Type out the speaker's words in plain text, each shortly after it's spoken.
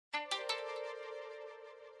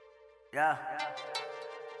Yeah.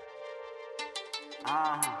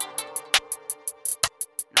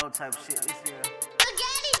 No type of shit this year.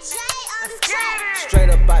 Straight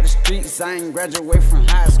up out the streets, I ain't graduate from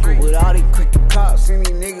high school. With all these cricket cops, any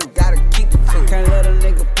niggas gotta keep it true. Can't let a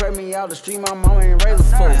nigga pray me out the street, my mama ain't raised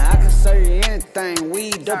a fool. I can serve you anything,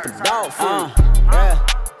 weed, dope, or dog food. Yeah,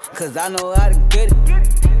 cause I know how to get it.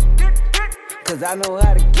 Cause I know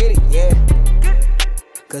how to get it, yeah.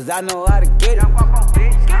 Cause I know how to get it.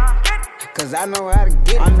 Cause I know how to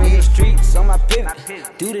get it. I'm in the streets on my pivot.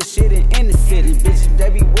 Do the shit in the city. Bitches, they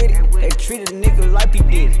be with it. They treat a nigga like he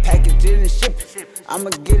did it. Package it and ship it. I'ma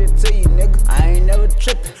get it to you, nigga. I ain't never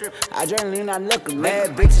trippin'. I adrenaline, I look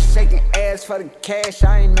mad. Bitches shaking ass for the cash.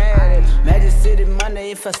 I ain't mad at you. Magic City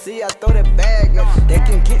Monday. If I see, I throw that bag at you. They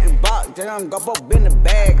can get the box. They young Guapo in the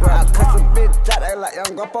bag. I cut some bitch out. They like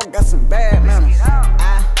young Guapo got some bad manners.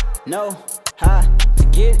 I know how to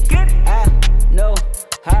get it. I know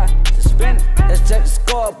how to spend it. Let's check the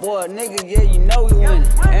scoreboard, nigga, yeah, you know we winning.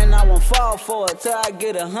 And I won't fall for it till I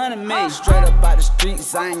get 100 million. Straight up out the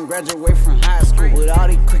streets, I ain't graduate from high school. With all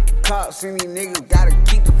these cricket cops, any niggas gotta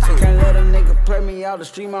keep the truth. Can't let a nigga play me out the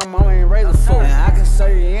street, my mama ain't raised a fool. And I can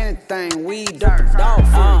serve you anything, weed, dope, or dog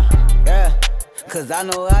food. Yeah, cause I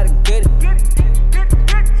know how to get it.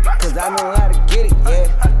 Cause I know how to get it, yeah.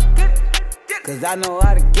 Cause I know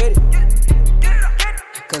how to get it.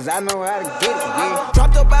 Cause I know how to get it, yeah.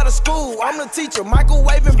 Dropped up out of school, I'm the teacher,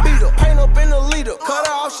 microwaving beater. Paint up in the leader, cut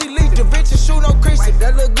her off, she lead the bitch and shoot on Christian.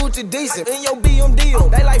 That little Gucci decent, in your BMD.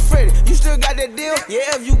 They like Freddy, you still got that deal?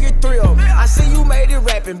 Yeah, if you get 3 of them. I see you made it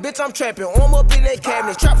rapping, bitch, I'm trapping. Arm up in that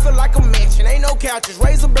cabinet, trap feel like a mansion. Ain't no couches,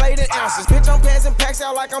 razor blade and ounces. Bitch, I'm passing packs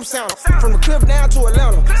out like I'm sounding. From the cliff down to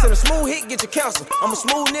Atlanta, send a smooth hit, get your counsel. I'm a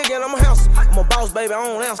smooth nigga and I'm a house. I'm a boss, baby, I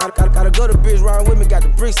don't answer. Gotta go to bitch riding with me, got the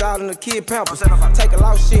bricks out in the kid pampers. Take a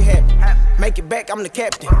loss, shit happen. Make it back, I'm the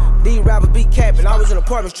captain. These rappers be capping. I was in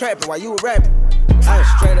apartments trapping while you were rapping. I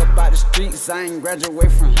straight up out the streets, I ain't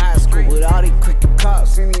graduate from high school. With all these cricket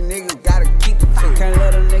cops, any niggas gotta keep it true. Can't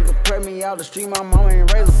let a nigga pray me out the street, my mama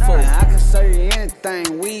ain't raised a fool. I can serve you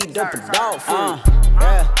anything, weed, dope, or dog food.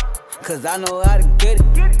 Yeah, cause I know how to get it.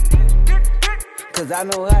 Cause I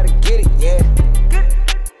know how to get it, yeah.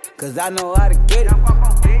 Cause I know how to get it.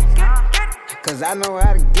 Cause I know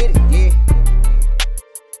how to get it, yeah.